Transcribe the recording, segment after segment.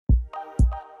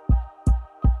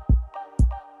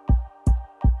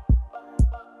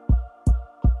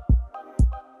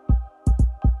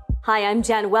Hi, I'm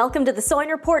Jen. Welcome to the Sewing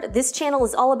Report. This channel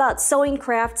is all about sewing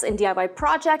crafts and DIY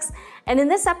projects. And in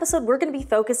this episode, we're going to be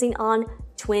focusing on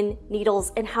twin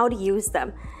needles and how to use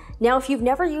them. Now, if you've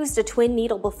never used a twin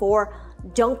needle before,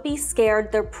 don't be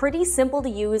scared. They're pretty simple to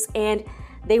use and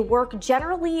they work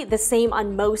generally the same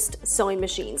on most sewing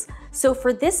machines. So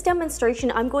for this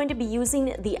demonstration, I'm going to be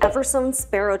using the EverSewn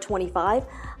Sparrow 25,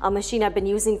 a machine I've been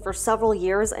using for several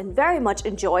years and very much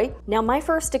enjoy. Now, my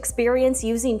first experience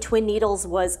using twin needles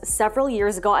was several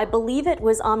years ago. I believe it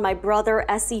was on my brother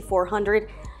SE400.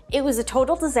 It was a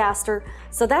total disaster,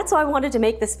 so that's why I wanted to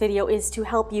make this video, is to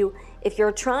help you if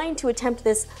you're trying to attempt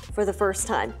this for the first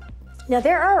time. Now,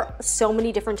 there are so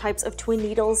many different types of twin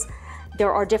needles.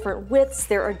 There are different widths,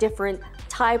 there are different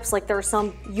types, like there are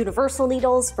some universal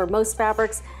needles for most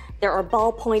fabrics. There are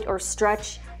ballpoint or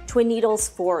stretch twin needles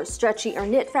for stretchy or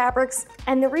knit fabrics.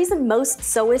 And the reason most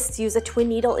sewists use a twin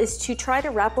needle is to try to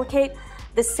replicate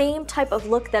the same type of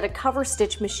look that a cover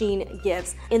stitch machine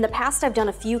gives. In the past, I've done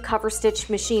a few cover stitch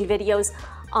machine videos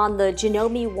on the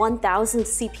Janome 1000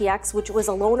 CPX, which was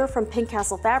a loaner from Pink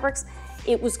Castle Fabrics.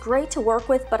 It was great to work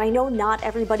with, but I know not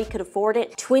everybody could afford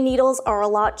it. Twin needles are a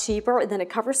lot cheaper than a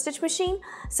cover stitch machine,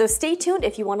 so stay tuned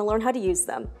if you want to learn how to use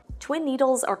them. Twin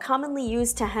needles are commonly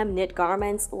used to hem knit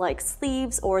garments like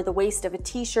sleeves or the waist of a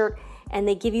t-shirt, and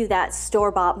they give you that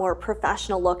store-bought, more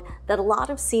professional look that a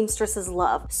lot of seamstresses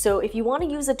love. So if you want to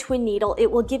use a twin needle, it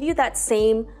will give you that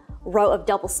same row of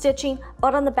double stitching,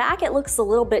 but on the back it looks a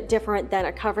little bit different than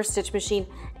a cover stitch machine,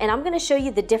 and I'm going to show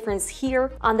you the difference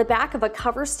here. On the back of a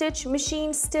cover stitch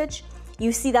machine stitch,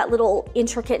 you see that little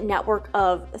intricate network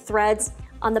of threads.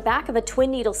 On the back of a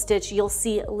twin needle stitch, you'll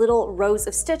see little rows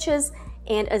of stitches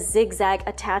and a zigzag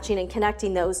attaching and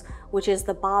connecting those, which is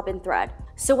the bobbin thread.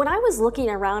 So when I was looking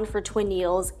around for twin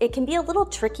needles, it can be a little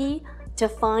tricky to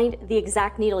find the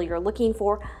exact needle you're looking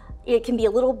for. It can be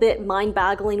a little bit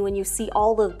mind-boggling when you see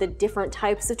all of the different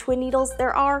types of twin needles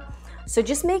there are. So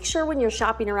just make sure when you're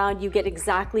shopping around you get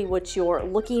exactly what you're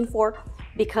looking for,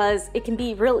 because it can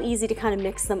be real easy to kind of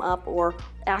mix them up or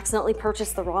accidentally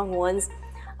purchase the wrong ones.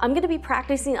 I'm going to be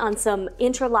practicing on some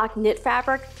interlock knit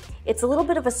fabric. It's a little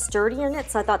bit of a sturdier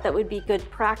knit, so I thought that would be good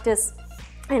practice.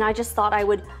 And I just thought I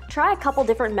would try a couple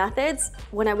different methods.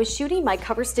 When I was shooting my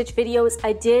cover stitch videos,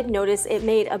 I did notice it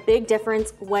made a big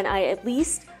difference when I at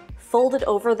least folded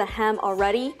over the hem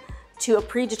already to a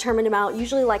predetermined amount,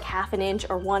 usually like 1/2 inch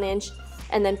or 1 inch,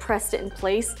 and then pressed it in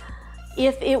place.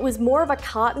 If it was more of a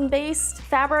cotton-based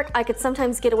fabric, I could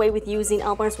sometimes get away with using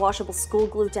Elmer's washable school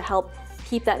glue to help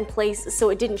keep that in place so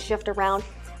it didn't shift around.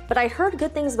 But I heard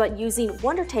good things about using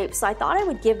Wonder Tape, so I thought I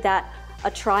would give that a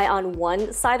try on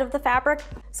one side of the fabric.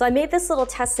 So I made this little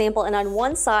test sample, and on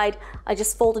one side I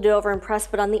just folded it over and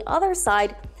pressed, but on the other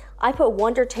side I put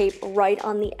Wonder Tape right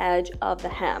on the edge of the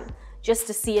hem, just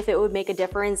to see if it would make a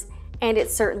difference, and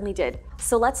it certainly did.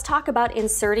 So let's talk about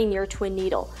inserting your twin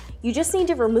needle. You just need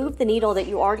to remove the needle that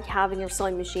you already have in your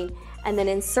sewing machine, and then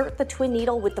insert the twin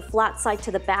needle with the flat side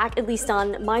to the back, at least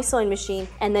on my sewing machine,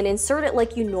 and then insert it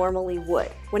like you normally would.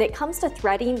 When it comes to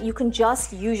threading, you can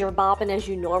just use your bobbin as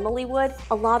you normally would.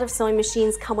 A lot of sewing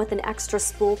machines come with an extra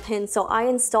spool pin, so I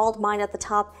installed mine at the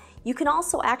top. You can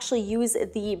also actually use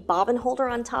the bobbin holder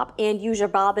on top and use your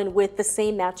bobbin with the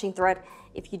same matching thread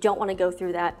if you don't want to go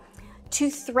through that.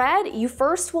 To thread, you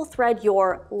first will thread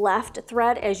your left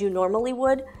thread as you normally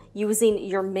would, using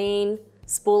your main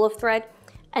spool of thread.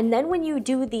 And then when you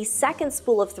do the second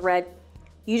spool of thread,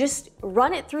 you just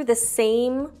run it through the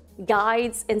same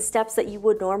guides and steps that you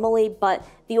would normally, but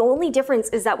the only difference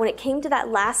is that when it came to that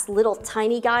last little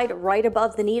tiny guide right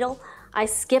above the needle, I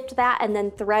skipped that and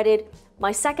then threaded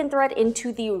my second thread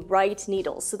into the right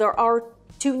needle. So there are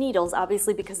two needles,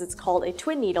 obviously, because it's called a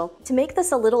twin needle. To make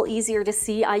this a little easier to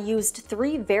see, I used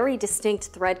 3 very distinct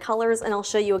thread colors, and I'll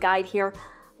show you a guide here.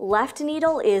 Left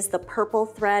needle is the purple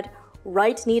thread,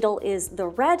 right needle is the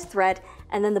red thread,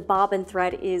 and then the bobbin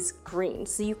thread is green.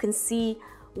 So you can see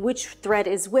which thread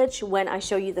is which when I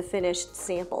show you the finished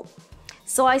sample.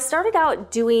 So I started out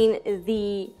doing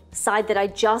the side that I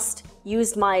just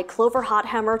used my Clover hot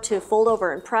hammer to fold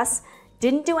over and press.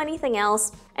 Didn't do anything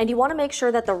else, and you want to make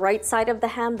sure that the right side of the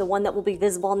hem, the one that will be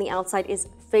visible on the outside, is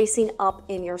facing up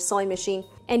in your sewing machine.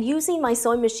 And using my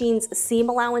sewing machine's seam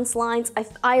allowance lines, I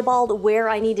eyeballed where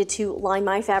I needed to line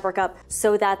my fabric up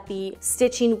so that the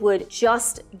stitching would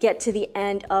just get to the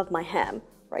end of my hem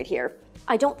right here.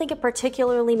 I don't think it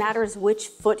particularly matters which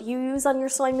foot you use on your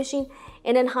sewing machine,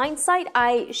 and in hindsight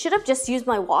I should have just used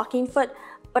my walking foot,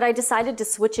 but I decided to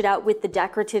switch it out with the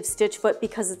decorative stitch foot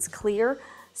because it's clear,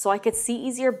 so I could see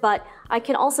easier, but I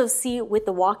can also see with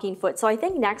the walking foot. So I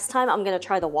think next time I'm going to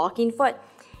try the walking foot,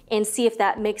 and see if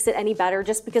that makes it any better,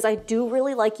 just because I do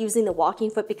really like using the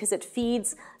walking foot because it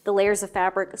feeds the layers of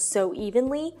fabric so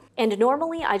evenly. And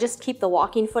normally I just keep the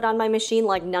walking foot on my machine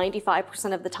like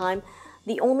 95% of the time.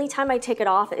 The only time I take it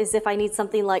off is if I need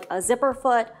something like a zipper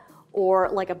foot or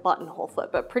like a buttonhole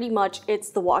foot, but pretty much it's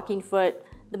the walking foot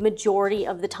the majority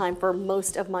of the time for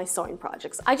most of my sewing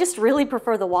projects. I just really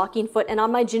prefer the walking foot, and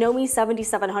on my Janome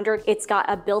 7700, it's got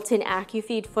a built-in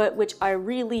AccuFeed foot, which I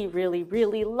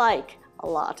really like a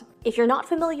lot. If you're not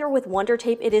familiar with Wonder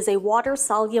Tape, it is a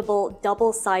water-soluble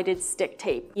double-sided stick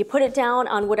tape. You put it down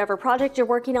on whatever project you're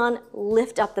working on,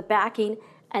 lift up the backing,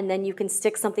 and then you can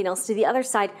stick something else to the other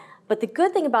side. But the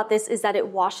good thing about this is that it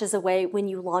washes away when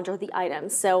you launder the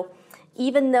items. So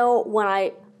even though when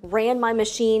I ran my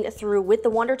machine through with the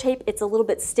Wonder Tape, it's a little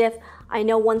bit stiff, I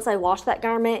know once I wash that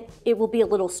garment, it will be a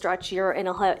little stretchier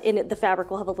and the fabric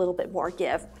will have a little bit more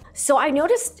give. So I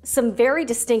noticed some very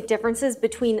distinct differences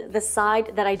between the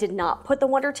side that I did not put the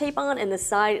Wonder Tape on and the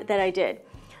side that I did.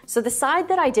 So the side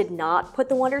that I did not put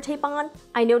the Wonder Tape on,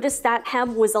 I noticed that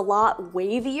hem was a lot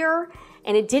wavier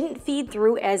and it didn't feed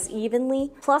through as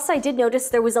evenly. Plus I did notice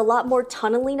there was a lot more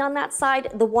tunneling on that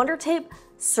side. The Wonder Tape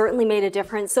certainly made a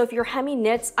difference. So if you're hemming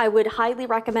knits, I would highly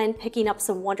recommend picking up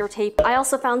some Wonder Tape. I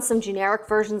also found some generic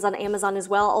versions on Amazon as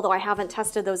well, although I haven't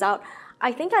tested those out.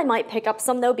 I think I might pick up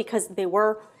some though, because they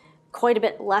were quite a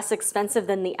bit less expensive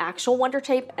than the actual Wonder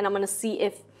Tape, and I'm gonna see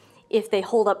if they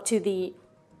hold up to the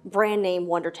brand name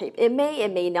Wonder Tape. It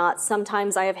may not.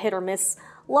 Sometimes I have hit or miss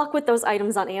luck with those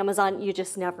items on Amazon, you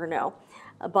just never know.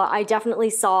 But I definitely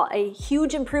saw a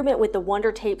huge improvement with the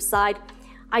Wonder Tape side.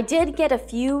 I did get a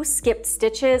few skipped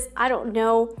stitches. I don't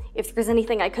know if there's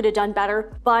anything I could have done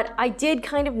better, but I did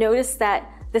kind of notice that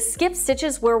the skipped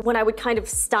stitches were when I would kind of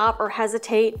stop or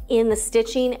hesitate in the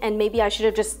stitching, and maybe I should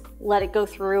have just let it go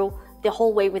through the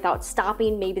whole way without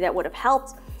stopping. Maybe that would have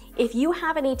helped. If you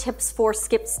have any tips for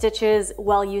skipped stitches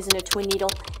while using a twin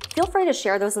needle, feel free to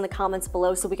share those in the comments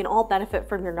below so we can all benefit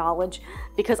from your knowledge,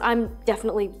 because I'm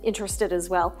definitely interested as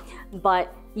well.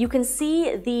 But you can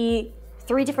see the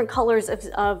 3 different colors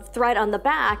of thread on the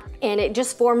back, and it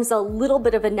just forms a little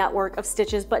bit of a network of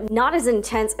stitches, but not as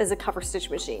intense as a cover stitch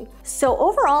machine. So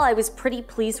overall, I was pretty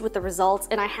pleased with the results,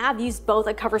 and I have used both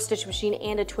a cover stitch machine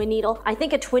and a twin needle. I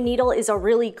think a twin needle is a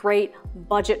really great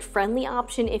budget-friendly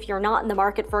option if you're not in the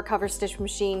market for a cover stitch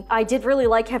machine. I did really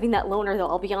like having that loaner though,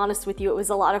 I'll be honest with you. It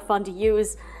was a lot of fun to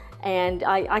use, and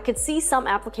I could see some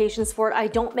applications for it. I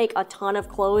don't make a ton of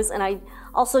clothes, and I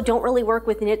also don't really work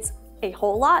with knits a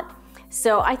whole lot.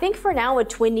 So I think for now a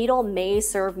twin needle may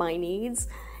serve my needs,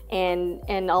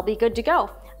 and I'll be good to go.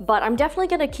 But I'm definitely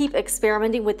gonna keep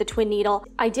experimenting with the twin needle.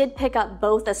 I did pick up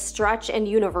both a stretch and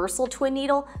universal twin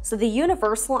needle. So the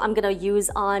universal I'm gonna use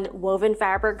on woven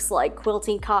fabrics like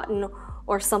quilting cotton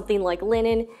or something like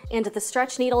linen, and the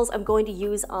stretch needles I'm going to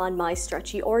use on my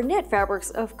stretchy or knit fabrics,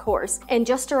 of course. And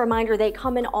just a reminder, they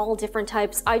come in all different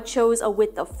types. I chose a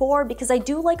width of 4 because I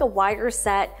do like a wider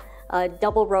set,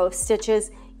 double row of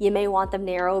stitches. You may want them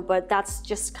narrow, but that's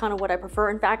just kind of what I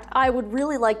prefer. In fact, I would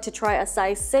really like to try a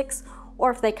size 6, or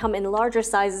if they come in larger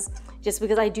sizes, just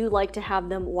because I do like to have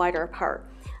them wider apart.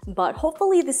 But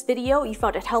hopefully this video, you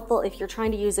found it helpful if you're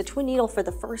trying to use a twin needle for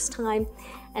the first time.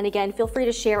 And again, feel free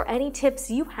to share any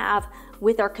tips you have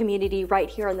with our community right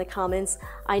here in the comments.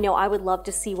 I know I would love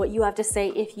to see what you have to say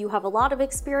if you have a lot of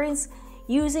experience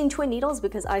using twin needles,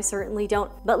 because I certainly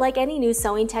don't. But like any new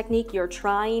sewing technique you're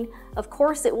trying, of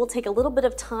course it will take a little bit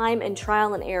of time and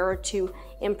trial and error to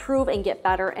improve and get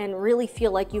better and really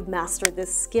feel like you've mastered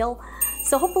this skill.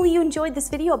 So hopefully you enjoyed this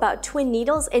video about twin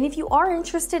needles, and if you are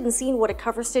interested in seeing what a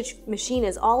cover stitch machine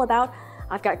is all about,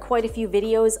 I've got quite a few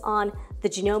videos on the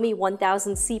Janome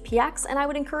 1000 CPX, and I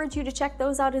would encourage you to check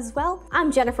those out as well.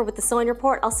 I'm Jennifer with the Sewing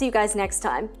Report. I'll see you guys next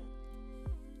time.